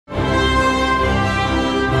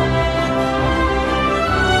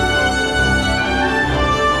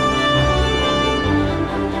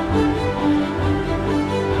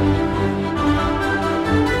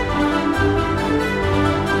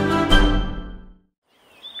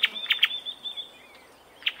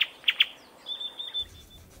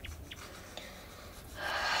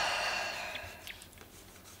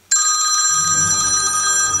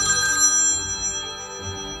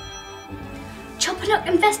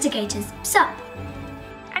Investigators. Sup?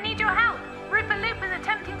 I need your help. Rupert Looper's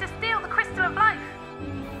attempting to steal the Crystal of Life.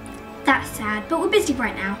 That's sad, but we're busy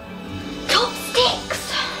right now.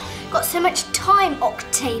 Chopstix! Got so much time,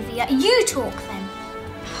 Octavia. You talk then.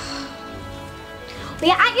 We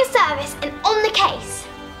are at your service and on the case.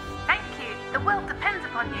 Thank you. The world depends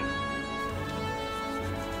upon you.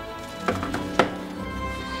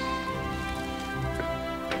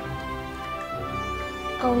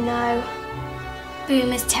 Oh no.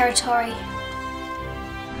 Boomer's territory.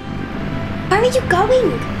 Where are you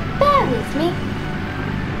going? Bear with me.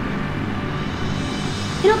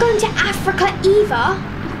 You're not going to Africa either.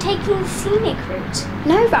 I'm taking the scenic route.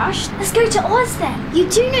 No rush. Let's go to Oz then. You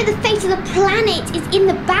do know the fate of the planet is in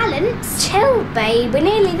the balance. Chill, babe. We're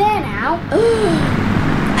nearly there now.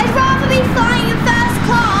 I'd rather be flying in first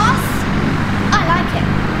class. I like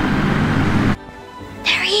it.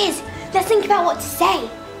 There he is. Let's think about what to say.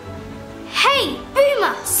 Hey,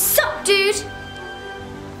 Boomer! Sup, dude?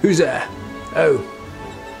 Who's there? Oh,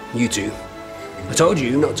 you two. I told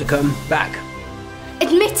you not to come back.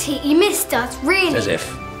 Admit it, you missed us, really. As if.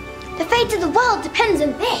 The fate of the world depends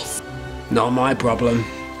on this. Not my problem.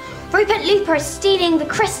 Rupert Looper is stealing the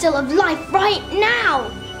Crystal of Life right now.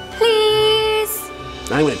 Please?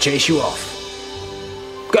 I'm gonna chase you off.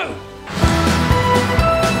 Go!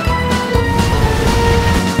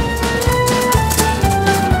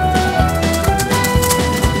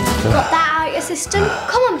 Got that out your system?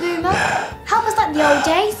 Come on, Boomer. Help us like the old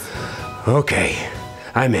days. Okay,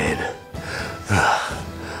 I'm in.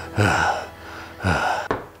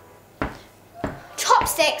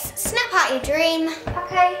 Chopstix, snap out your dream.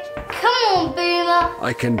 Okay. Come on, Boomer.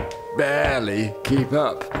 I can barely keep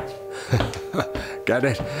up. Get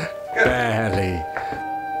it? Barely.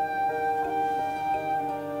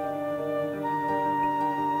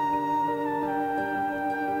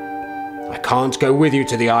 I can't go with you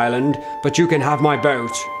to the island, but you can have my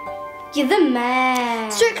boat. You're the mayor.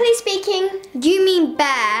 Strictly speaking, you mean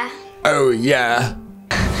bear. Oh, yeah.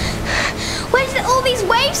 Where did all these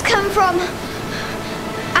waves come from?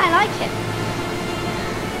 I like it.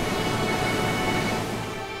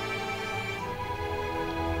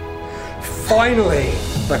 Finally,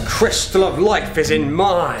 the Crystal of Life is in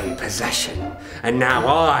my possession, and now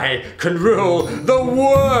I can rule the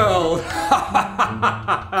world!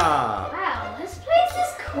 Wow, this place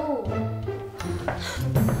is cool.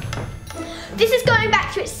 This is going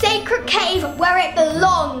back to its sacred cave where it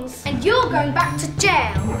belongs. And you're going back to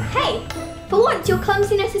jail. Hey, for once your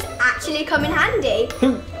clumsiness has actually come in handy.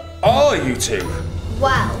 Who are you two?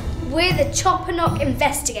 Well, we're the Chopanoc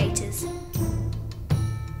Investigators.